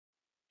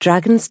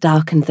Dragons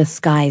darkened the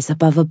skies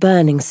above a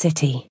burning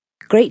city.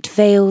 Great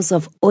veils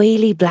of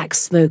oily black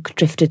smoke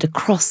drifted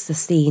across the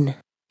scene.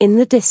 In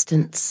the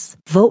distance,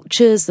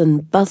 vultures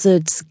and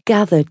buzzards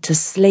gathered to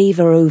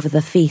slaver over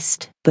the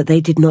feast, but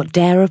they did not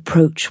dare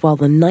approach while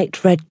the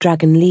night-red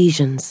dragon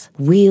legions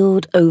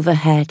wheeled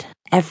overhead.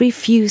 Every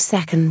few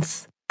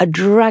seconds, a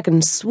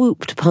dragon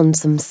swooped upon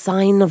some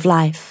sign of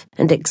life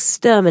and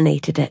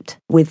exterminated it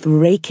with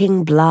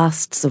raking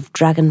blasts of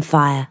dragon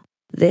fire.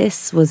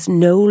 This was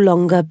no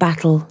longer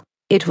battle.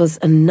 It was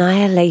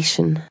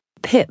annihilation.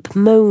 Pip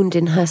moaned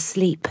in her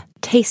sleep,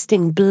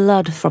 tasting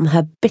blood from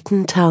her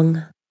bitten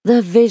tongue.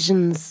 The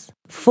visions,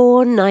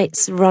 4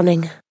 nights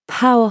running,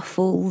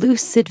 powerful,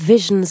 lucid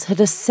visions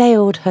had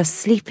assailed her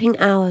sleeping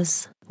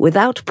hours.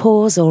 Without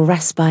pause or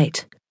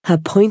respite, her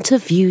point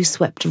of view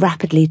swept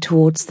rapidly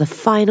towards the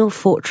final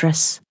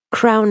fortress,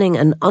 crowning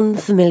an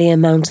unfamiliar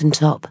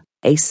mountaintop,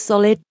 a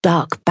solid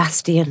dark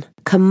bastion,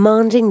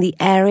 commanding the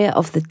area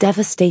of the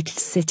devastated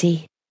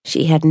city.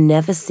 She had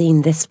never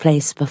seen this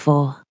place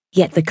before,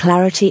 yet the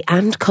clarity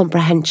and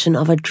comprehension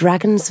of a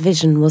dragon's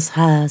vision was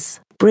hers,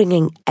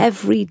 bringing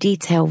every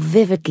detail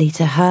vividly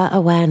to her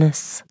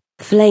awareness.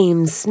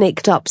 Flames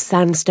snaked up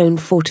sandstone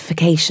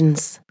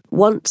fortifications.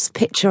 Once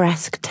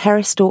picturesque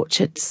terraced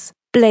orchards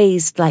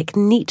blazed like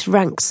neat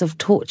ranks of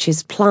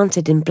torches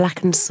planted in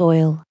blackened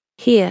soil.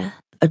 Here,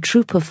 a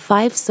troop of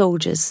 5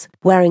 soldiers,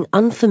 wearing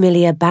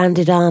unfamiliar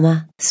banded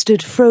armor,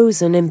 stood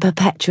frozen in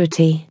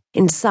perpetuity,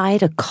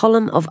 inside a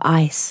column of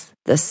ice,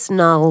 the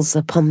snarls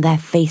upon their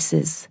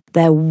faces,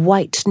 their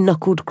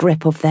white-knuckled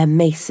grip of their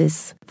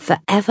maces,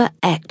 forever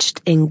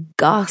etched in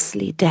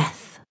ghastly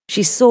death.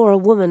 She saw a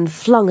woman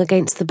flung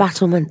against the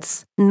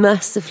battlements,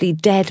 mercifully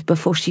dead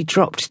before she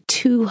dropped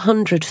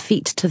 200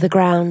 feet to the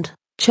ground.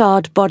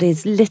 Charred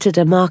bodies littered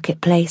a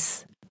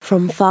marketplace.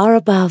 From far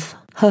above,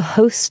 her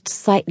host's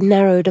sight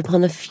narrowed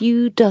upon a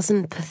few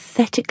dozen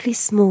pathetically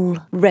small,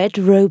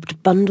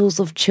 red-robed bundles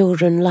of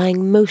children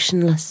lying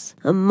motionless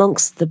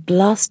amongst the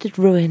blasted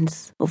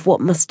ruins of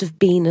what must have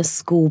been a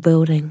school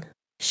building.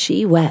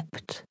 She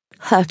wept.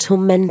 Her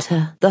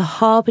tormentor, the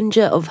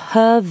harbinger of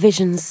her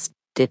visions,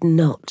 did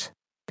not.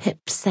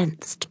 Pip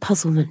sensed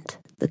puzzlement,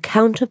 the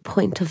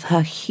counterpoint of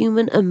her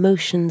human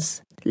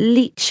emotions,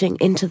 leaching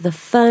into the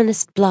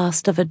furnace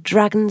blast of a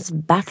dragon's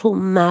battle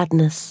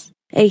madness.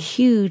 A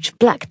huge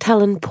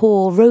black-talon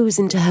paw rose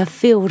into her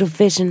field of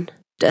vision.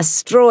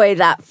 "Destroy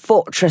that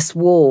fortress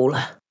wall.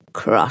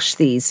 Crush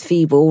these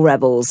feeble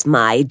rebels,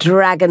 my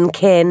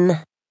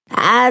dragonkin.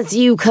 As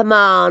you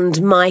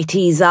command,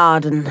 mighty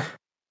Zardan."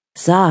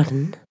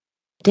 Zardan?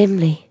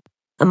 Dimly,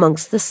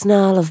 amongst the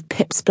snarl of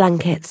Pip's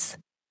blankets,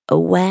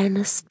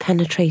 awareness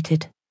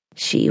penetrated.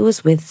 She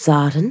was with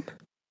Zardan?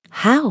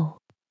 How?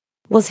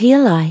 Was he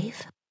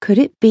alive? Could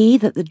it be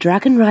that the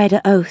Dragon Rider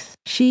oath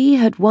she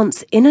had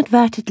once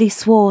inadvertently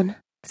sworn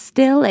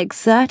still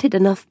exerted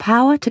enough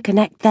power to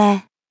connect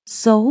their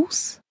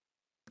souls?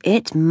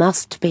 It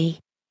must be.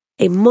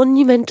 A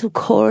monumental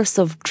chorus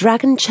of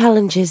dragon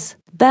challenges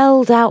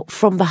belled out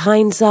from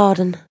behind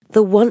Zardan,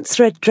 the once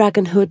red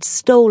dragon who had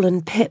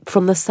stolen Pip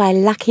from the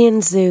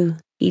Silakian zoo.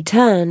 He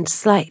turned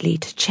slightly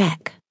to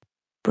check.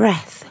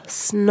 Breath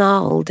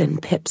snarled in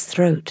Pip's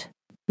throat.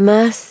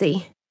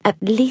 Mercy. At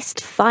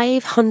least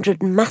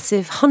 500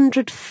 massive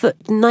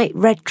 100-foot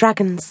night-red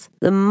dragons,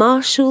 the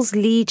Marshal's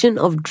legion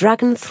of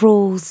dragon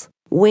thralls,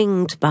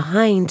 winged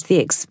behind the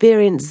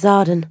experienced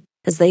Zardan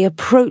as they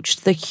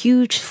approached the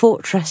huge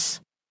fortress,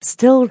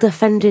 still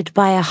defended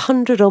by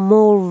 100 or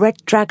more red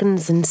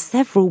dragons and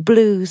several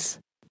blues.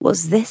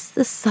 Was this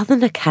the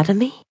Southern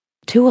Academy?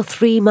 2 or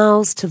 3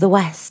 miles to the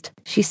west,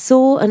 she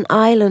saw an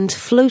island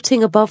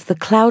floating above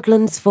the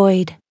cloudland's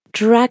void.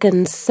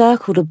 Dragons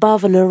circled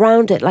above and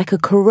around it like a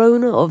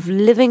corona of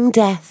living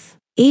death,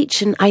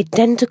 each an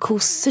identical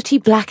sooty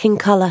black in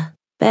colour,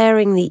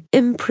 bearing the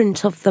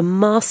imprint of the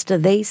master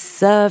they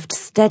served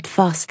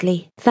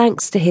steadfastly,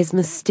 thanks to his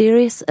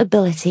mysterious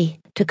ability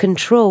to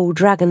control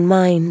dragon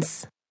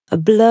minds. A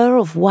blur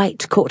of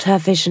white caught her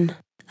vision,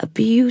 a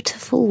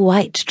beautiful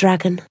white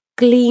dragon,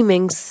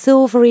 gleaming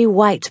silvery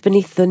white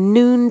beneath the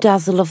noon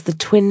dazzle of the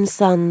twin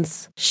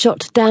suns,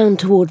 shot down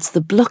towards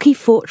the blocky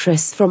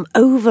fortress from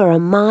over a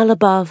mile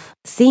above,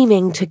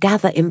 seeming to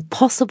gather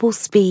impossible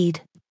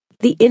speed,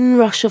 the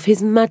inrush of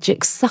his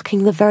magic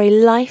sucking the very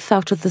life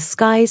out of the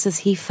skies as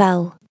he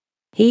fell.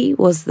 He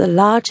was the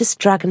largest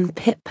dragon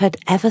Pip had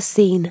ever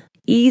seen,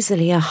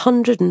 easily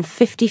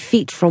 150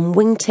 feet from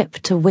wingtip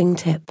to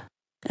wingtip,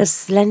 as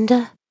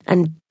slender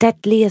and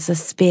deadly as a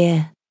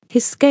spear.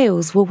 His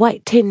scales were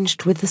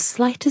white-tinged with the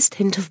slightest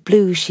hint of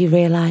blue, she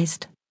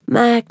realized.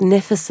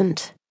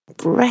 Magnificent,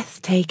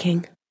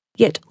 breathtaking.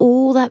 Yet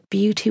all that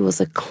beauty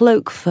was a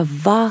cloak for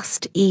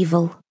vast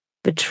evil,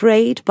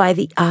 betrayed by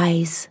the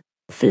eyes,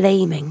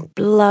 flaming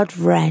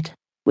blood-red,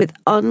 with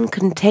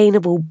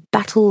uncontainable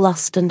battle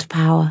lust and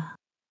power.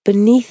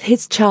 Beneath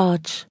his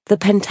charge, the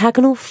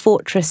pentagonal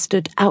fortress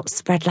stood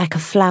outspread like a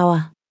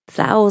flower.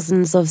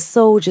 Thousands of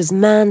soldiers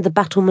manned the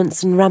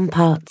battlements and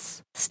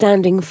ramparts,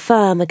 standing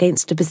firm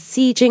against a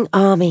besieging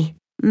army,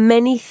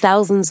 many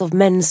thousands of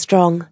men strong,